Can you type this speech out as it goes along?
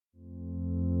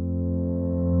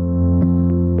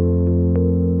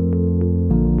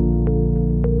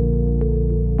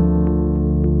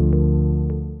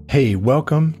Hey,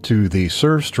 welcome to the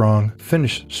Serve Strong,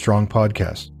 Finish Strong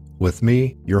podcast with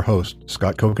me, your host,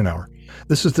 Scott Kokenauer.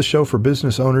 This is the show for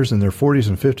business owners in their 40s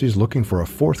and 50s looking for a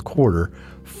fourth quarter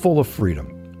full of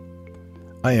freedom.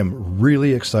 I am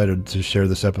really excited to share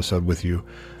this episode with you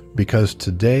because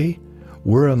today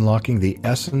we're unlocking the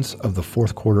essence of the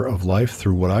fourth quarter of life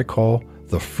through what I call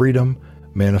the Freedom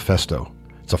Manifesto.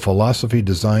 It's a philosophy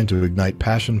designed to ignite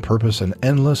passion, purpose, and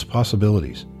endless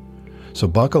possibilities. So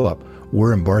buckle up.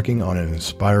 We're embarking on an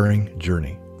inspiring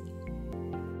journey.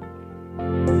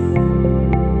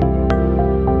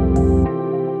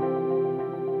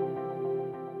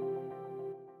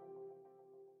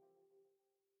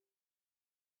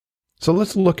 So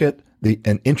let's look at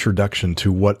an introduction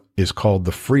to what is called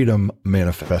the Freedom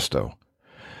Manifesto.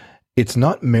 It's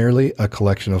not merely a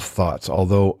collection of thoughts,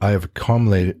 although I have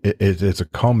accumulated, it's a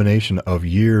combination of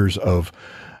years of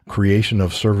creation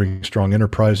of Serving Strong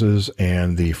Enterprises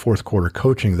and the fourth quarter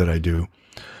coaching that I do.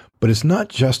 But it's not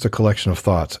just a collection of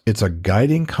thoughts. It's a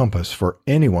guiding compass for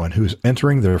anyone who's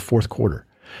entering their fourth quarter.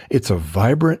 It's a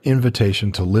vibrant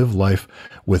invitation to live life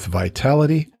with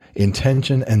vitality,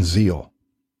 intention, and zeal.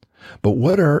 But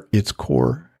what are its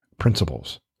core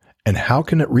principles? And how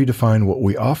can it redefine what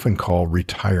we often call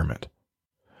retirement?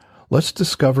 Let's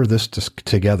discover this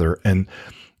together, and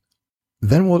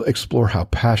then we'll explore how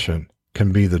passion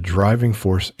can be the driving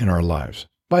force in our lives.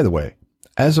 By the way,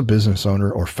 as a business owner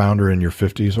or founder in your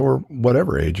 50s or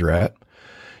whatever age you're at,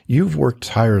 you've worked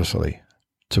tirelessly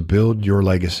to build your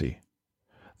legacy.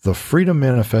 The Freedom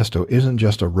Manifesto isn't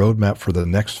just a roadmap for the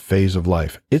next phase of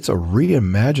life. It's a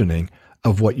reimagining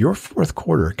of what your fourth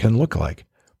quarter can look like.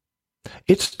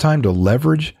 It's time to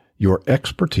leverage your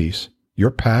expertise,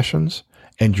 your passions,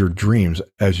 and your dreams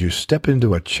as you step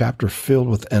into a chapter filled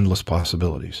with endless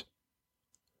possibilities.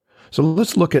 So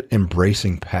let's look at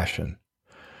embracing passion.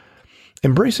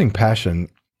 Embracing passion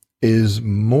is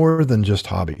more than just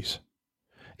hobbies.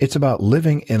 It's about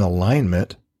living in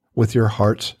alignment with your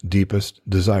heart's deepest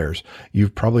desires.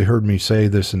 You've probably heard me say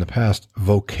this in the past,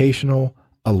 vocational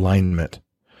alignment.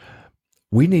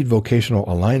 We need vocational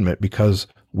alignment because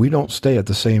we don't stay at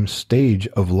the same stage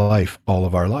of life all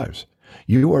of our lives.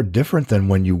 You are different than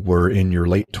when you were in your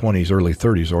late 20s, early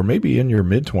 30s, or maybe in your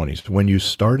mid-20s when you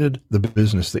started the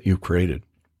business that you created.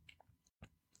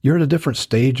 You're at a different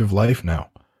stage of life now.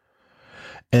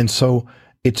 And so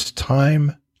it's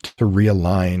time to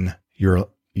realign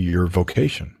your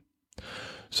vocation.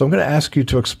 So I'm going to ask you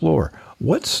to explore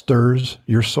what stirs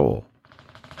your soul.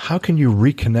 How can you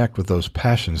reconnect with those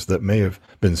passions that may have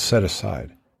been set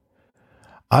aside?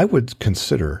 I would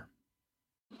consider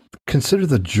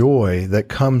the joy that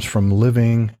comes from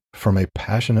living from a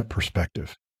passionate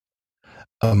perspective.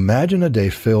 Imagine a day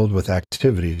filled with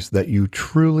activities that you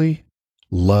truly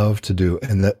love to do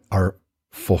and that are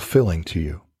fulfilling to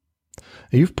you.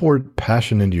 You've poured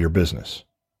passion into your business.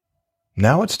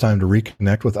 Now it's time to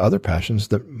reconnect with other passions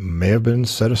that may have been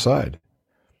set aside.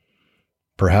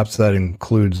 Perhaps that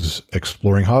includes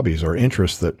exploring hobbies or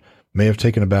interests that may have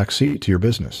taken a back seat to your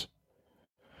business.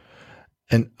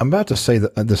 And I'm about to say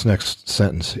this next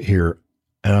sentence here,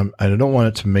 and I don't want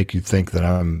it to make you think that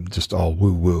I'm just all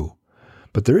woo-woo,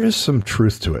 but there is some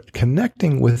truth to it.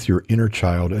 Connecting with your inner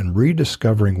child and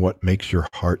rediscovering what makes your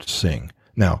heart sing.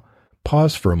 Now,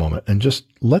 pause for a moment and just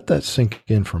let that sink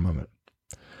in for a moment.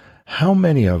 How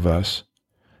many of us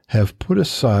have put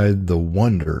aside the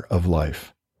wonder of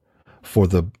life for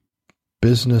the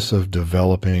business of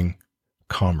developing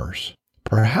commerce?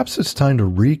 Perhaps it's time to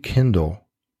rekindle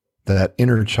that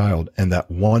inner child and that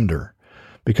wonder,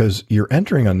 because you're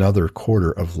entering another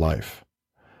quarter of life.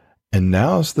 And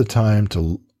now's the time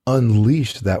to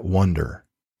unleash that wonder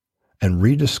and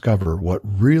rediscover what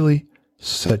really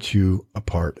sets you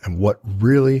apart and what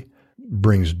really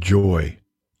brings joy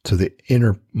to the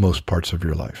innermost parts of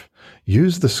your life.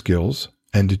 Use the skills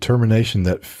and determination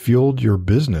that fueled your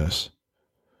business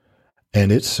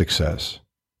and its success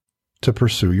to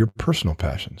pursue your personal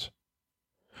passions.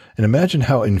 And imagine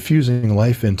how infusing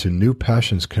life into new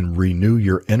passions can renew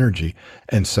your energy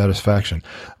and satisfaction.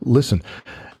 Listen,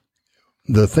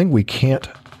 the thing we can't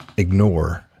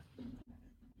ignore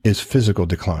is physical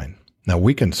decline. Now,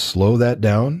 we can slow that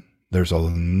down. There's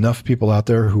enough people out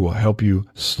there who will help you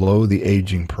slow the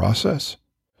aging process,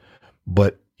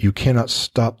 but you cannot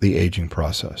stop the aging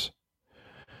process.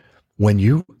 When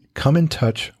you come in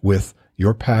touch with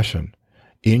your passion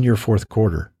in your fourth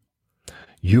quarter,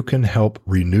 you can help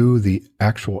renew the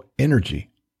actual energy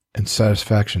and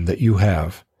satisfaction that you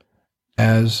have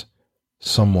as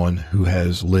someone who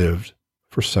has lived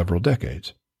for several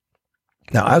decades.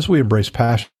 Now, as we embrace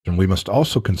passion, we must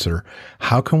also consider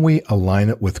how can we align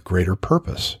it with greater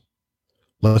purpose?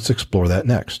 Let's explore that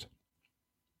next.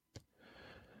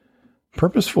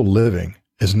 Purposeful living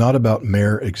is not about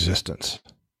mere existence.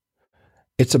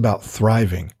 It's about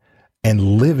thriving and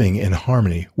living in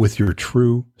harmony with your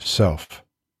true self.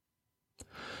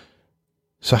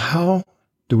 So how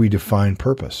do we define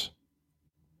purpose?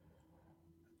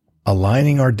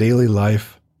 Aligning our daily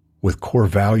life with core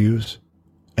values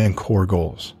and core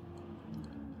goals.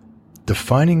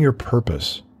 Defining your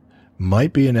purpose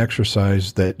might be an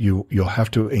exercise that you'll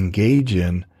have to engage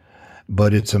in,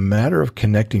 but it's a matter of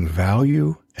connecting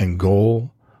value and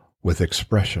goal with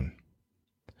expression.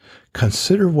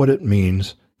 Consider what it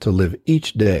means to live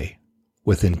each day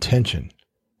with intention,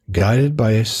 guided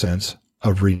by a sense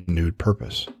of renewed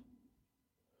purpose.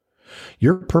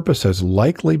 Your purpose has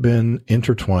likely been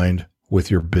intertwined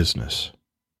with your business.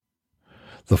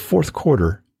 The fourth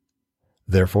quarter,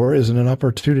 therefore, is an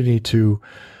opportunity to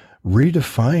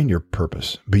redefine your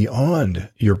purpose beyond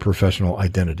your professional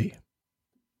identity.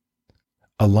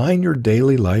 Align your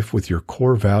daily life with your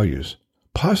core values,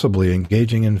 possibly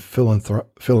engaging in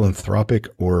philanthropic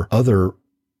or other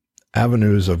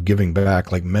avenues of giving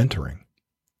back like mentoring.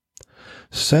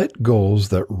 Set goals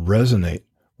that resonate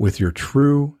with your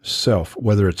true self,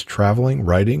 whether it's traveling,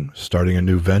 writing, starting a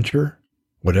new venture,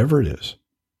 whatever it is.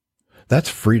 That's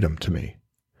freedom to me.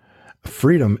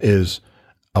 Freedom is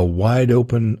a wide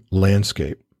open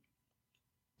landscape.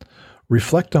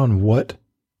 Reflect on what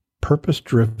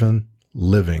purpose-driven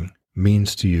living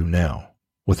means to you now,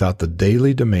 without the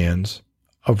daily demands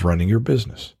of running your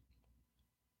business.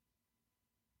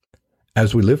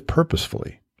 As we live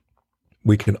purposefully,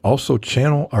 we can also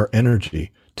channel our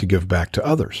energy to give back to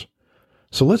others.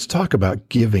 So let's talk about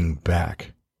giving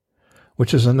back,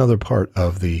 which is another part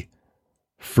of the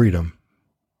Freedom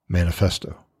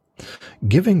Manifesto.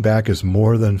 Giving back is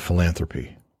more than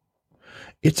philanthropy.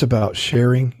 It's about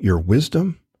sharing your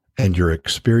wisdom and your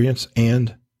experience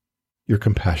and your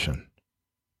compassion.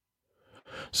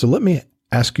 So let me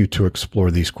ask you to explore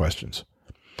these questions.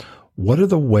 What are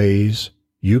the ways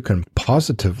you can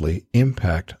positively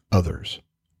impact others?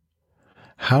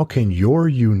 How can your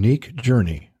unique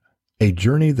journey, a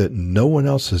journey that no one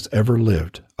else has ever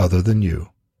lived other than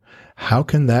you, how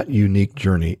can that unique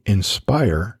journey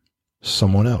inspire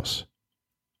someone else?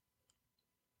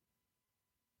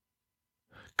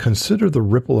 Consider the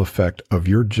ripple effect of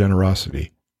your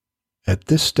generosity at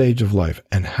this stage of life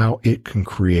and how it can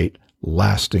create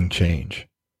lasting change.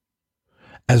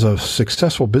 As a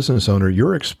successful business owner,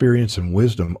 your experience and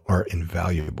wisdom are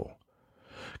invaluable.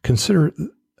 Consider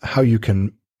how you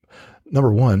can,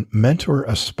 number one, mentor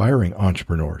aspiring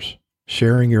entrepreneurs,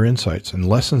 sharing your insights and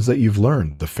lessons that you've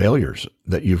learned, the failures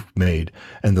that you've made,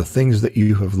 and the things that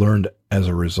you have learned as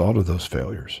a result of those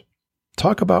failures.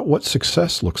 Talk about what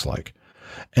success looks like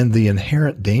and the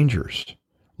inherent dangers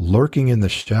lurking in the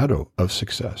shadow of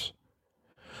success.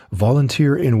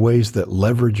 Volunteer in ways that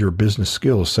leverage your business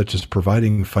skills, such as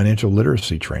providing financial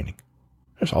literacy training.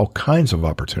 There's all kinds of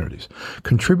opportunities.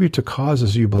 Contribute to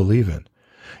causes you believe in,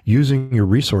 using your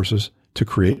resources to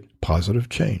create positive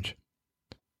change.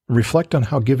 Reflect on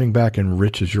how giving back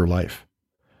enriches your life,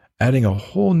 adding a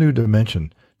whole new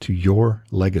dimension to your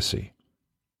legacy.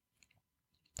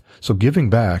 So giving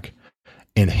back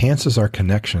enhances our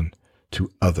connection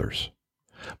to others,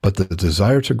 but the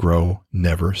desire to grow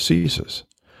never ceases.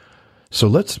 So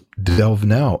let's delve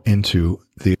now into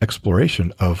the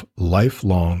exploration of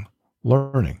lifelong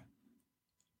learning.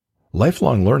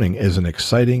 Lifelong learning is an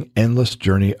exciting, endless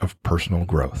journey of personal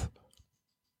growth.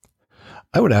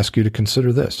 I would ask you to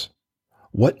consider this.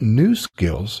 What new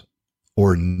skills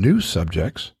or new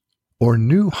subjects or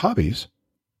new hobbies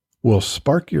will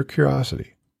spark your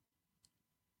curiosity?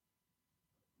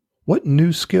 What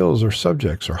new skills or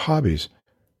subjects or hobbies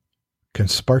can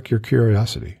spark your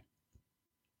curiosity?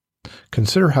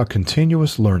 Consider how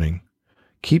continuous learning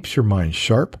keeps your mind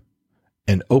sharp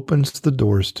and opens the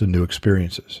doors to new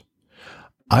experiences.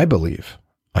 I believe,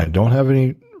 I don't have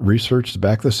any research to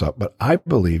back this up, but I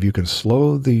believe you can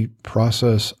slow the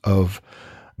process of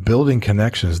building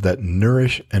connections that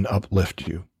nourish and uplift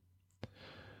you.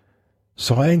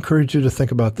 So I encourage you to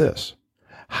think about this.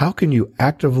 How can you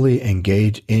actively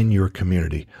engage in your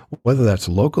community, whether that's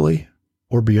locally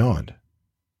or beyond?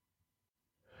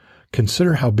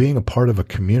 Consider how being a part of a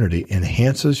community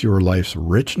enhances your life's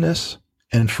richness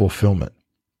and fulfillment.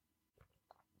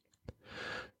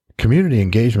 Community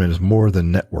engagement is more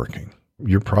than networking.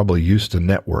 You're probably used to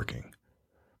networking.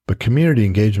 But community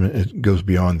engagement, it goes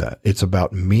beyond that. It's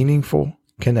about meaningful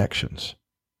connections.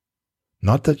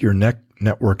 Not that your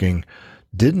networking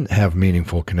didn't have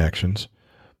meaningful connections,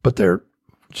 but there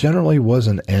generally was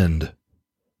an end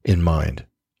in mind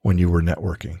when you were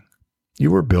networking.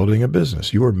 You were building a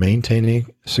business. You were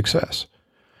maintaining success.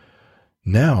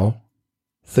 Now,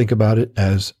 think about it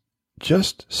as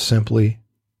just simply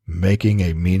making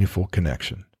a meaningful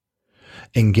connection.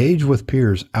 Engage with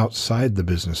peers outside the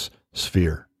business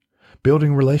sphere,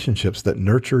 building relationships that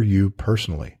nurture you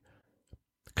personally.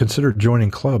 Consider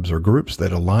joining clubs or groups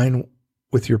that align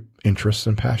with your interests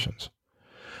and passions.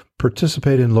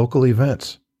 Participate in local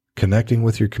events, connecting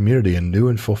with your community in new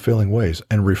and fulfilling ways,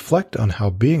 and reflect on how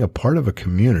being a part of a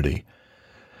community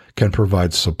can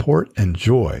provide support and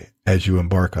joy as you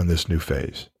embark on this new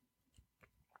phase.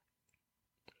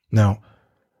 Now,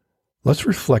 let's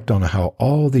reflect on how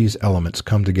all these elements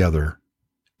come together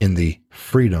in the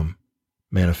Freedom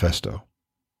Manifesto.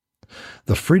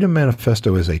 The Freedom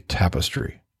Manifesto is a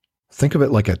tapestry. Think of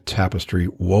it like a tapestry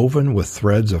woven with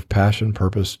threads of passion,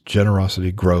 purpose,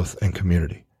 generosity, growth, and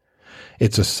community.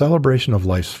 It's a celebration of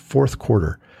life's fourth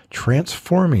quarter,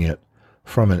 transforming it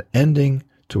from an ending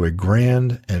to a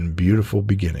grand and beautiful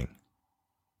beginning.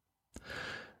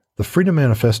 The Freedom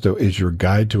Manifesto is your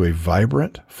guide to a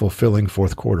vibrant, fulfilling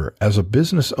fourth quarter. As a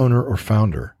business owner or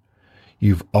founder,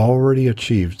 you've already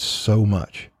achieved so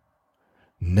much.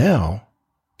 Now,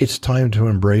 it's time to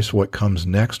embrace what comes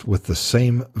next with the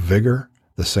same vigor,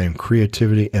 the same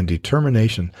creativity and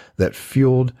determination that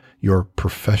fueled your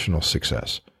professional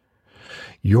success.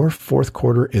 Your fourth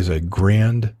quarter is a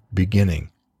grand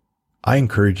beginning. I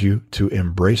encourage you to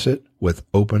embrace it with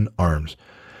open arms.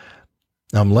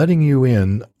 I'm letting you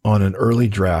in on an early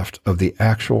draft of the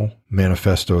actual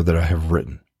manifesto that I have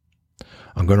written.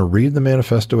 I'm going to read the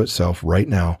manifesto itself right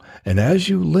now, and as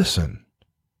you listen,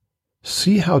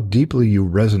 see how deeply you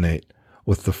resonate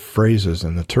with the phrases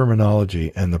and the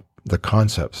terminology and the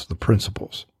concepts, the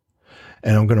principles.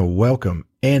 And I'm going to welcome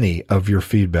any of your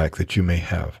feedback that you may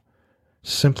have.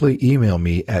 Simply email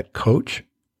me at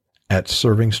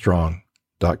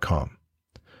coach@servingstrong.com.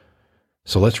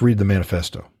 So let's read the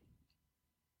manifesto.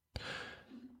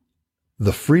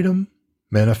 The Freedom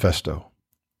Manifesto,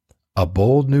 a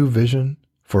bold new vision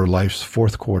for life's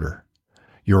fourth quarter.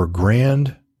 Your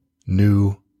grand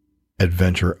new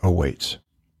adventure awaits.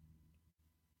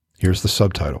 Here's the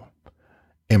subtitle.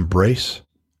 Embrace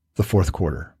the fourth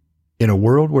quarter. In a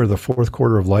world where the fourth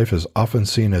quarter of life is often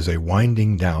seen as a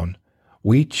winding down,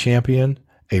 we champion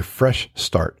a fresh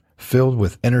start filled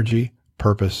with energy,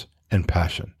 purpose, and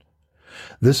passion.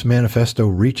 This manifesto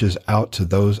reaches out to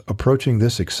those approaching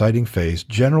this exciting phase,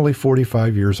 generally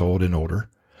 45 years old and older,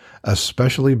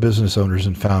 especially business owners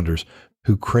and founders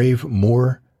who crave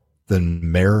more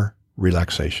than mere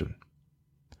relaxation.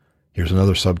 Here's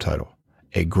another subtitle,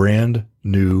 A Grand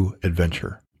New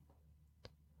Adventure.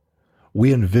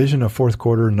 We envision a fourth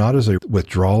quarter not as a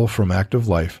withdrawal from active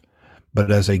life,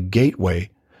 but as a gateway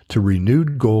to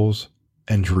renewed goals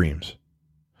and dreams.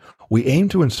 We aim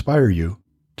to inspire you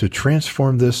to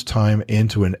transform this time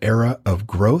into an era of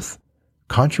growth,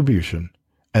 contribution,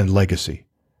 and legacy.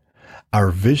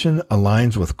 Our vision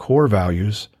aligns with core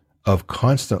values of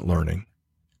constant learning,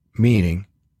 meaning,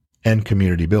 and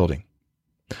community building.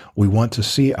 We want to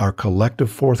see our collective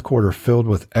fourth quarter filled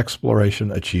with exploration,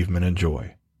 achievement, and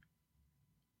joy.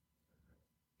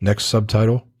 Next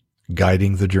subtitle,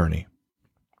 Guiding the Journey.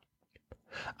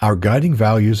 Our guiding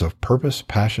values of purpose,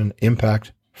 passion,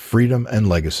 impact, freedom, and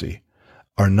legacy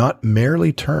are not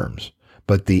merely terms,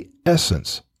 but the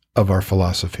essence of our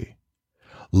philosophy.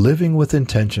 Living with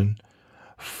intention,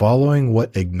 following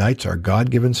what ignites our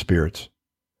God-given spirits,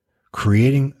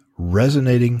 creating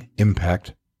resonating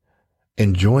impact,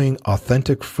 enjoying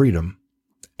authentic freedom,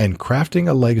 and crafting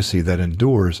a legacy that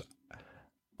endures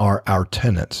are our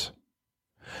tenets.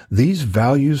 These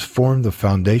values form the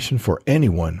foundation for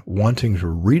anyone wanting to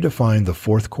redefine the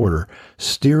fourth quarter,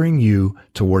 steering you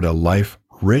toward a life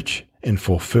rich in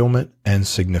fulfillment and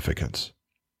significance.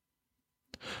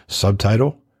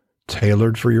 Subtitle,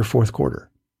 Tailored for Your Fourth Quarter.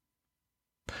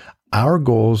 Our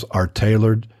goals are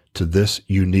tailored to this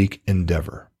unique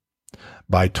endeavor.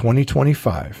 By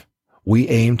 2025, we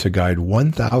aim to guide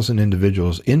 1,000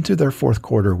 individuals into their fourth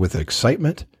quarter with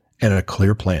excitement and a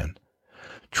clear plan.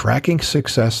 Tracking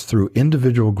success through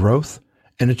individual growth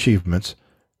and achievements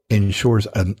ensures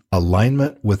an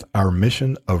alignment with our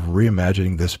mission of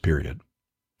reimagining this period.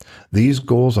 These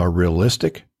goals are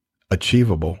realistic,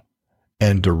 achievable,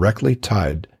 and directly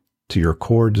tied to your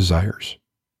core desires.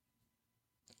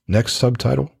 Next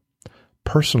subtitle,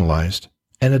 Personalized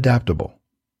and Adaptable.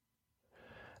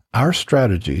 Our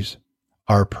strategies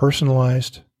are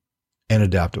personalized and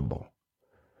adaptable.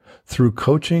 Through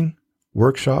coaching,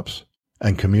 workshops,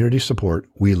 and community support,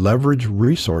 we leverage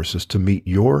resources to meet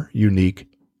your unique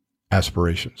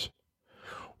aspirations.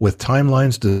 With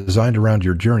timelines designed around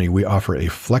your journey, we offer a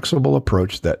flexible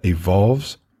approach that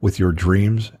evolves with your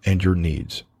dreams and your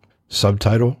needs.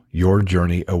 Subtitle, Your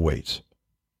Journey Awaits.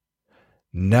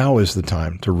 Now is the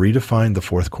time to redefine the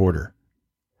fourth quarter.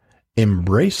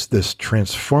 Embrace this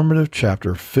transformative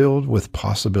chapter filled with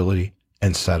possibility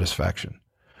and satisfaction.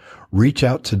 Reach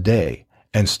out today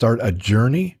and start a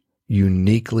journey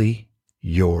uniquely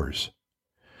yours.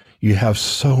 You have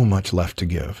so much left to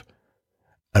give,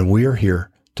 and we are here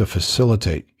to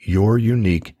facilitate your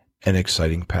unique and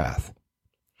exciting path.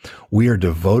 We are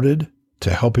devoted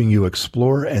to helping you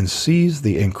explore and seize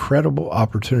the incredible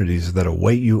opportunities that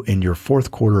await you in your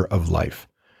fourth quarter of life.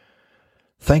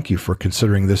 Thank you for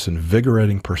considering this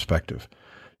invigorating perspective.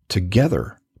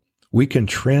 Together, we can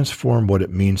transform what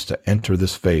it means to enter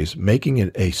this phase, making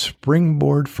it a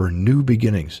springboard for new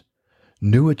beginnings,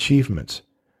 new achievements,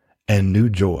 and new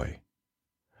joy.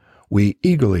 We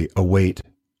eagerly await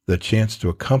the chance to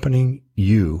accompany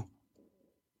you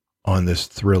on this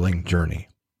thrilling journey.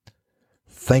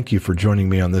 Thank you for joining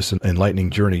me on this enlightening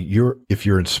journey. If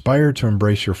you're inspired to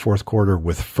embrace your fourth quarter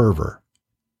with fervor,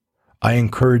 I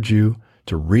encourage you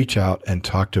to reach out and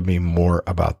talk to me more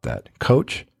about that.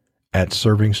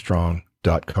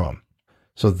 coach@servingstrong.com.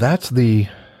 So that's the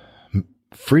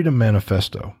Freedom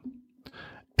Manifesto.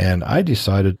 And I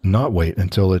decided not wait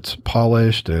until it's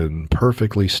polished and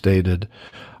perfectly stated.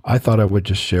 I thought I would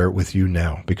just share it with you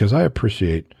now because I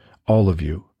appreciate all of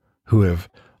you who have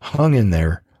hung in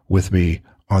there with me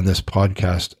on this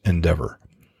podcast endeavor.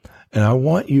 And I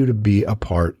want you to be a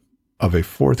part of a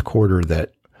fourth quarter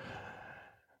that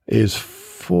is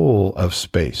full of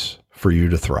space for you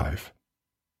to thrive.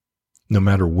 No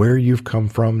matter where you've come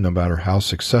from, no matter how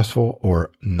successful or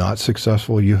not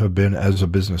successful you have been as a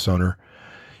business owner,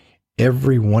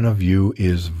 every one of you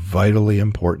is vitally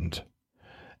important.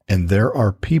 And there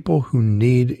are people who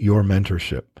need your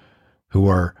mentorship, who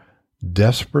are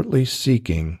desperately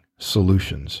seeking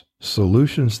solutions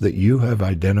that you have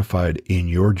identified in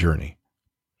your journey.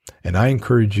 And I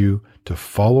encourage you to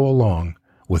follow along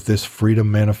with this Freedom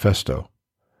Manifesto.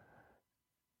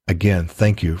 Again,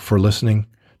 thank you for listening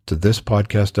to this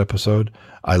podcast episode.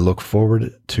 I look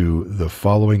forward to the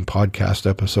following podcast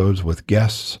episodes with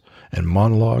guests and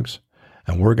monologues,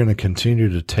 and we're going to continue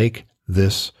to take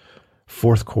this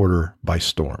fourth quarter by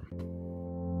storm.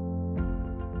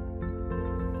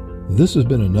 This has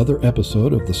been another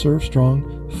episode of the Serve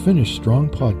Strong, Finish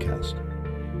Strong podcast.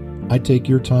 I take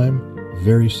your time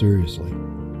very seriously.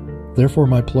 Therefore,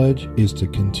 my pledge is to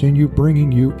continue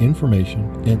bringing you information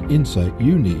and insight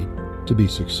you need to be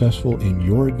successful in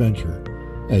your adventure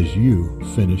as you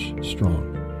finish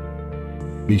strong.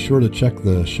 Be sure to check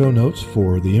the show notes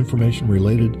for the information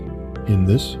related in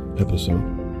this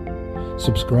episode.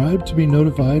 Subscribe to be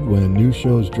notified when new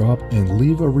shows drop and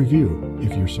leave a review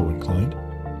if you're so inclined.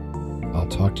 I'll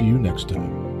talk to you next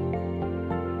time.